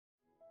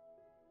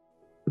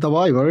The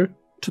Bible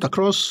to the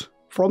cross,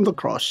 from the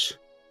cross.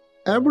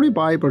 Every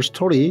Bible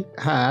story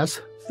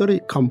has three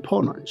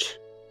components.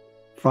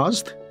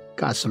 First,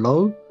 God's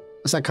law.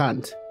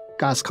 Second,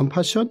 God's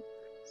compassion.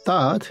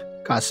 Third,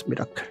 God's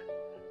miracle.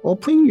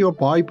 Opening your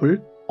Bible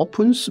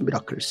opens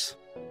miracles.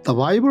 The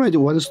Bible as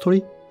one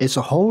story is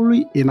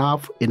wholly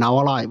enough in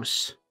our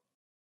lives.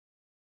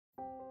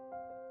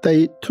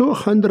 Day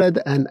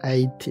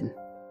 218.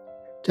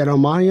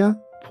 Jeremiah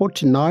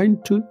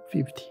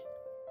 49-50.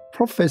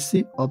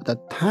 Prophecy of the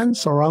 10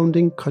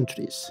 surrounding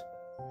countries.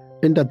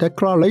 In the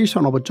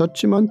declaration of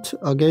judgment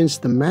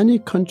against many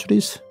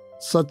countries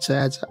such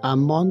as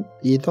Ammon,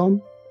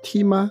 Edom,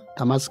 Teman,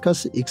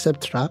 Damascus,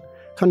 etc.,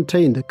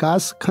 contained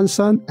God's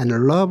concern and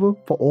love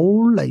for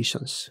all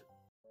nations.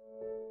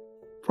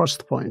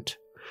 First point,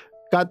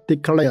 God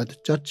declared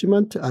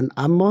judgment on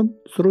Ammon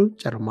through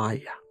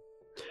Jeremiah.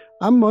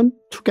 Ammon,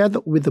 together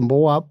with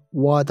Moab,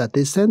 were the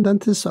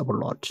descendants of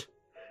Lot,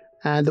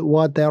 and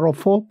were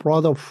therefore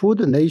brotherhood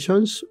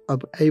nations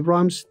of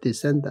Abraham's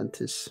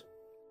descendants.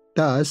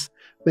 Thus,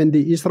 when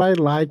the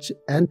Israelites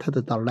entered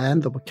the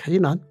land of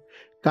Canaan,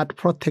 God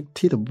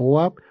protected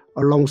Moab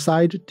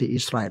alongside the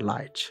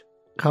Israelites.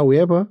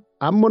 However,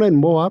 Ammon and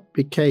Moab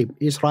became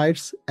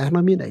Israel's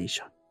enemy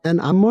nation,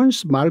 and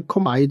Ammon's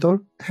Malcolm idol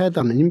had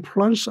an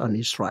influence on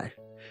Israel.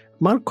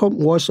 Malcolm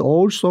was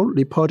also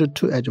referred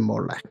to as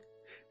Molech.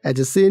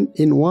 As seen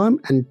in 1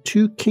 and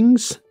 2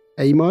 Kings,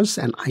 Amos,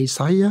 and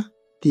Isaiah,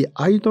 the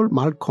idol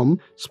Malcolm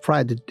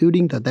spread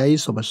during the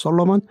days of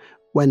Solomon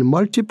when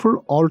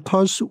multiple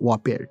altars were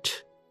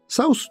built.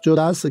 South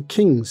Judah's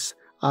kings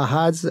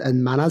Ahaz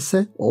and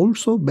Manasseh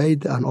also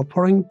made an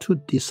offering to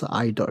this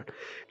idol,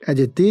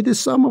 as did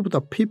some of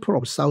the people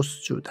of South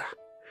Judah.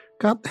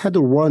 God had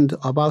warned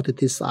about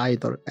this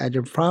idol as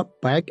far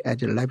back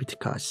as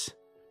Leviticus.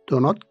 Do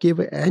not give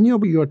any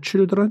of your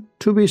children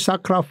to be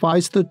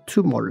sacrificed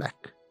to Molech,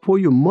 for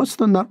you must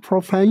not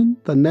profane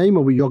the name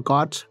of your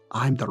God.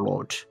 I am the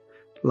Lord.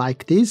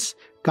 Like this,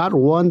 God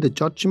warned the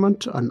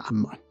judgment on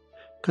Ammon.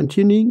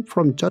 Continuing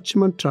from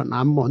judgment on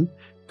Ammon,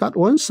 God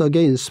once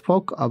again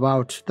spoke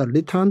about the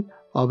return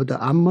of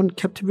the Ammon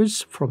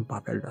captives from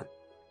Babylon.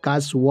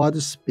 God's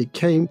words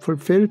became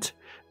fulfilled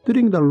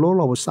during the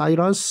rule of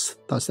Cyrus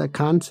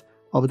II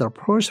of the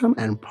Persian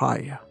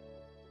Empire.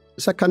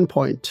 Second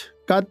point,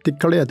 God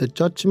declared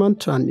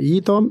judgment on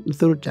Edom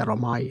through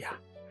Jeremiah.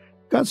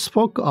 God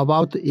spoke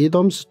about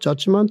Edom's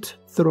judgment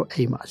through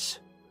Amos.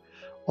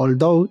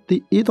 Although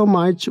the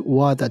Edomites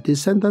were the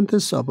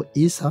descendants of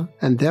Esau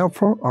and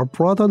therefore a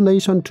brother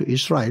nation to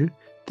Israel,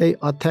 they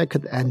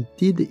attacked and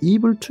did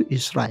evil to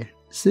Israel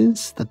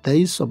since the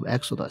days of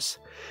Exodus,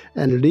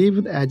 and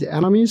lived as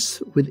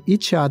enemies with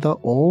each other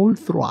all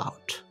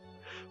throughout.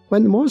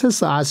 When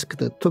Moses asked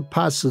to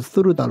pass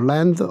through the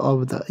land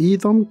of the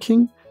Edom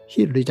king,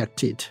 he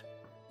rejected.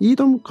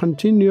 Edom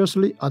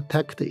continuously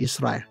attacked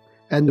Israel,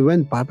 and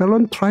when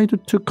Babylon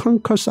tried to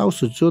conquer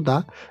South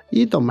Judah,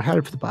 Edom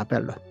helped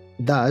Babylon.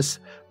 Thus,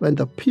 when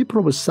the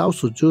people of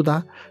South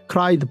Judah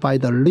cried by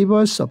the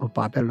rivers of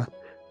Babylon,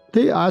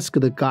 they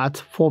asked God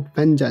for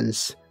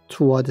vengeance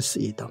towards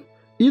Edom.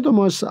 Edom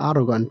was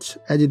arrogant,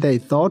 as they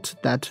thought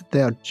that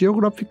their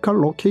geographical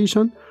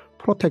location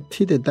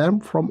protected them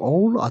from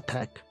all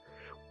attack.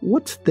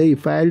 What they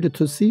failed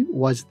to see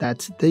was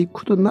that they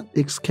could not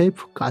escape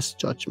God's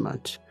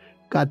judgment.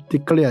 God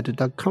declared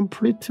the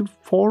complete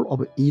fall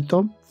of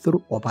Edom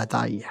through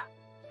Obadiah.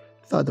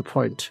 Third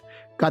point,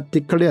 God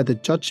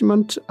declared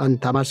judgment on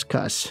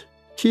Damascus,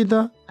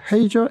 Kedar,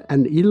 Hazor,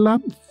 and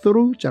Elam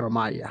through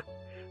Jeremiah.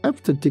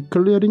 After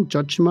declaring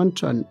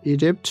judgment on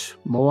Egypt,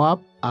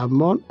 Moab,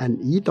 Ammon, and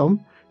Edom,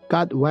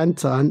 God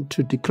went on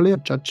to declare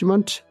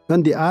judgment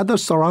on the other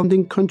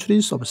surrounding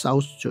countries of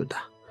South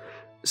Judah.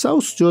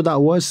 South Judah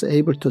was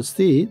able to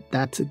see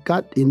that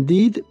God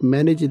indeed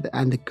managed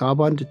and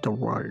governed the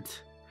world.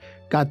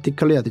 God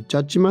declared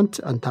judgment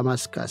on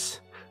Damascus.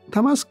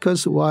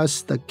 Damascus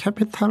was the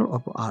capital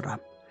of Aram.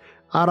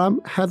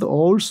 Aram had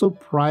also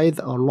played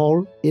a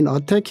role in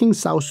attacking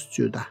South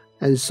Judah,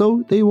 and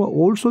so they were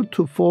also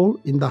to fall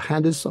in the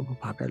hands of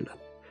Babylon.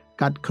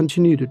 God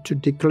continued to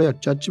declare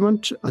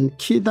judgment on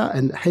Kedar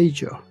and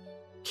Hazor.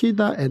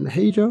 Kedar and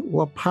Hazor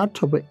were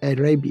part of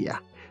Arabia.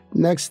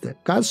 Next,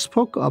 God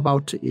spoke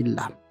about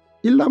Elam.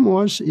 Elam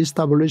was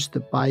established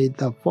by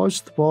the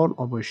firstborn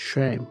of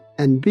Shem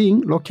and being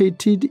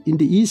located in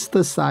the east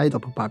side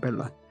of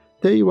Babylon.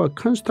 They were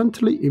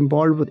constantly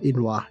involved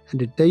in war,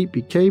 and they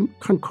became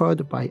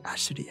conquered by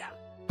Assyria.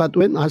 But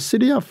when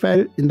Assyria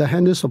fell in the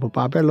hands of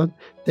Babylon,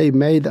 they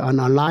made an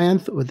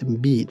alliance with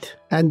Med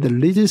and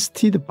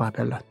resisted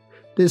Babylon.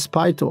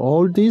 Despite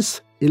all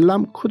this,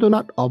 Elam could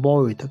not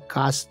avoid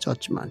God's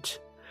judgment.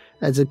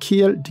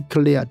 Ezekiel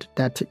declared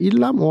that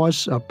Elam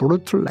was a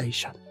brutal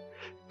nation.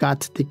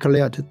 God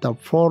declared the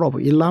fall of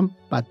Elam,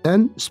 but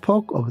then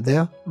spoke of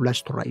their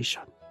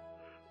restoration.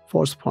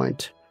 Fourth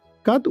point,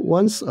 God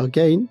once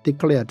again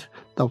declared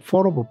the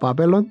fall of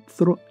Babylon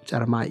through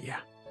Jeremiah.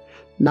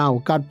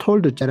 Now God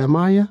told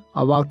Jeremiah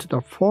about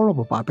the fall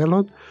of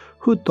Babylon,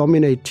 who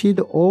dominated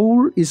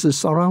all its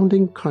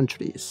surrounding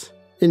countries.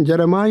 In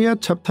Jeremiah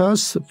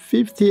chapters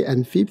 50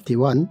 and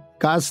 51,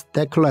 God's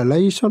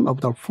declaration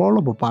of the fall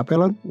of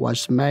Babylon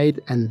was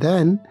made, and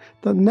then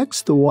the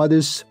next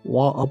words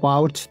were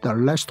about the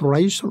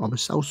restoration of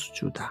South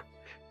Judah.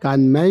 God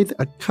made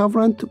a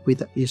covenant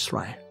with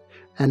Israel,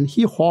 and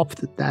he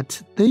hoped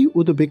that they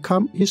would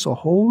become his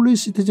holy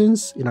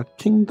citizens in a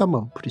kingdom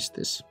of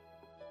priests.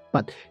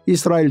 But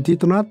Israel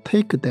did not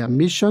take their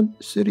mission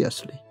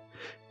seriously.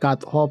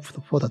 God hoped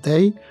for the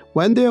day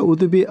when there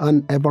would be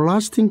an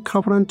everlasting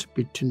covenant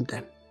between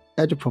them.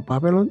 As for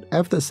Babylon,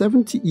 after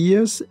 70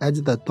 years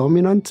as the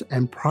dominant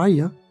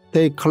empire,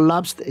 they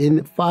collapsed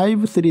in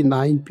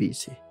 539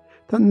 BC.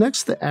 The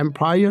next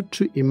empire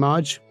to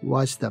emerge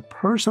was the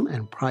Persian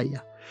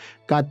Empire.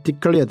 God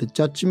declared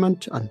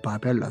judgment on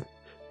Babylon.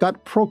 God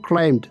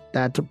proclaimed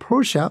that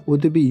Persia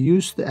would be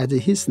used as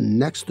his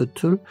next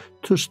tool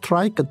to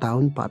strike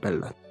down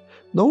Babylon.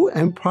 No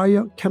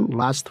empire can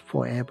last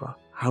forever.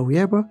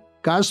 However,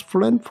 God's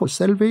plan for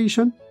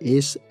salvation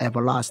is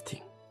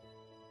everlasting.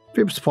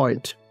 Fifth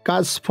point,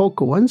 God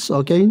spoke once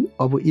again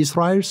of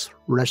Israel's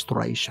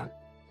restoration.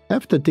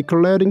 After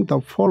declaring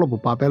the fall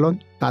of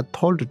Babylon, God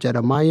told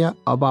Jeremiah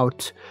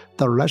about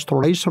the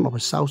restoration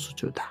of South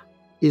Judah.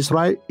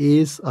 Israel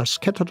is a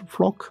scattered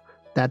flock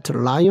that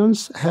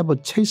lions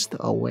have chased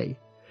away.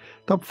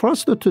 The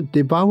first to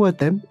devour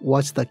them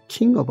was the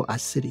king of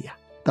Assyria.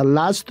 The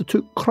last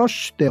to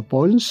crush their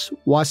bones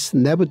was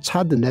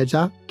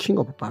Nebuchadnezzar, king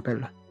of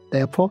Babylon.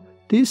 Therefore,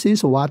 this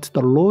is what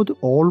the Lord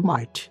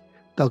Almighty,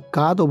 the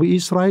God of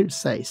Israel,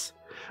 says: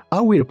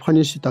 I will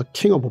punish the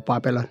king of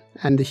Babylon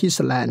and his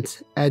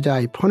land as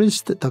I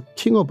punished the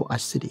king of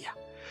Assyria.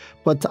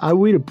 But I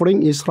will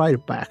bring Israel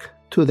back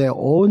to their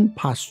own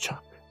pasture,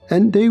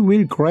 and they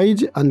will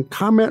graze on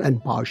Carmel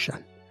and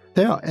Bashan.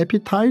 Their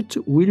appetite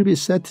will be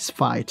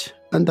satisfied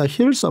on the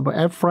hills of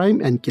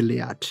Ephraim and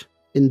Gilead.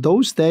 In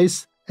those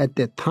days, at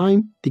that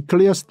time,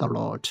 declares the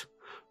Lord,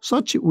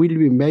 such will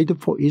be made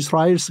for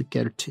Israel's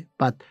guilt,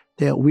 but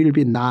there will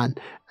be none,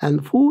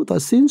 and for the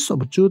sins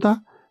of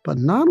Judah, but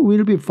none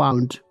will be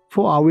found,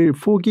 for I will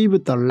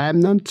forgive the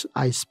remnant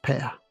I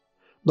spare.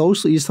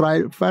 Those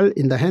Israel fell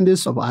in the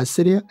hands of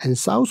Assyria, and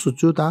South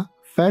Judah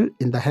fell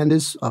in the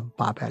hands of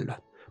Babylon.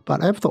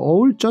 But after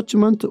all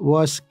judgment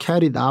was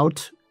carried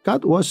out,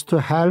 God was to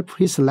help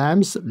his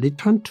lambs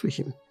return to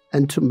him,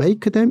 and to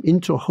make them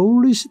into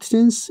holy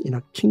citizens in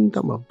a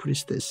kingdom of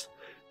priests.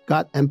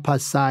 God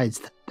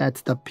emphasized that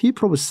the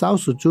people of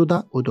South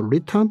Judah would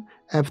return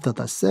after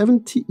the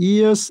 70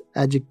 years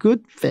as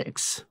good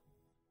figs.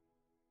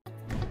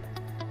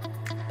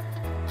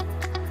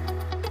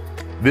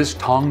 This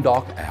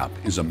Tongdok app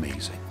is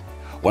amazing.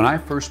 When I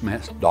first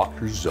met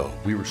Dr. Zoh,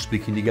 we were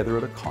speaking together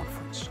at a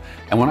conference.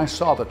 And when I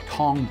saw the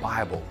Tong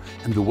Bible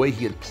and the way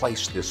he had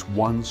placed this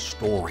one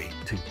story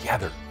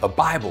together, the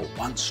Bible,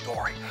 one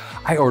story,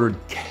 I ordered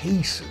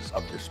cases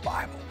of this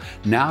Bible.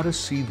 Now to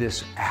see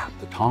this app,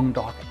 the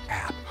Tongdok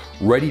app,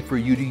 ready for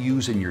you to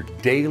use in your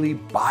daily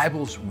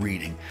Bible's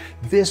reading,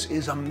 this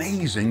is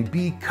amazing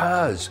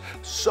because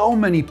so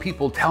many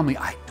people tell me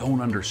I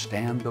don't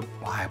understand the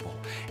Bible.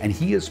 And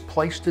he has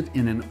placed it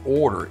in an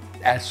order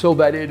so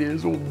that it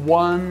is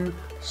one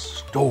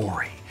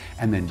story.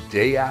 And then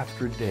day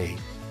after day,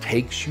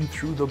 takes you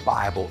through the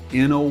Bible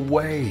in a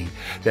way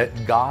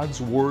that God's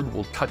Word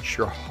will touch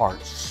your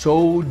heart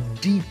so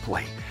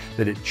deeply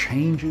that it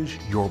changes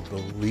your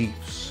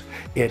beliefs.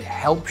 It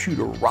helps you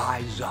to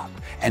rise up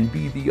and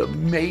be the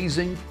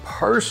amazing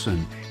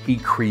person He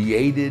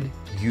created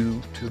you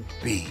to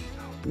be.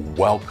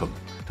 Welcome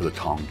to the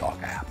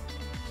Tongdok app.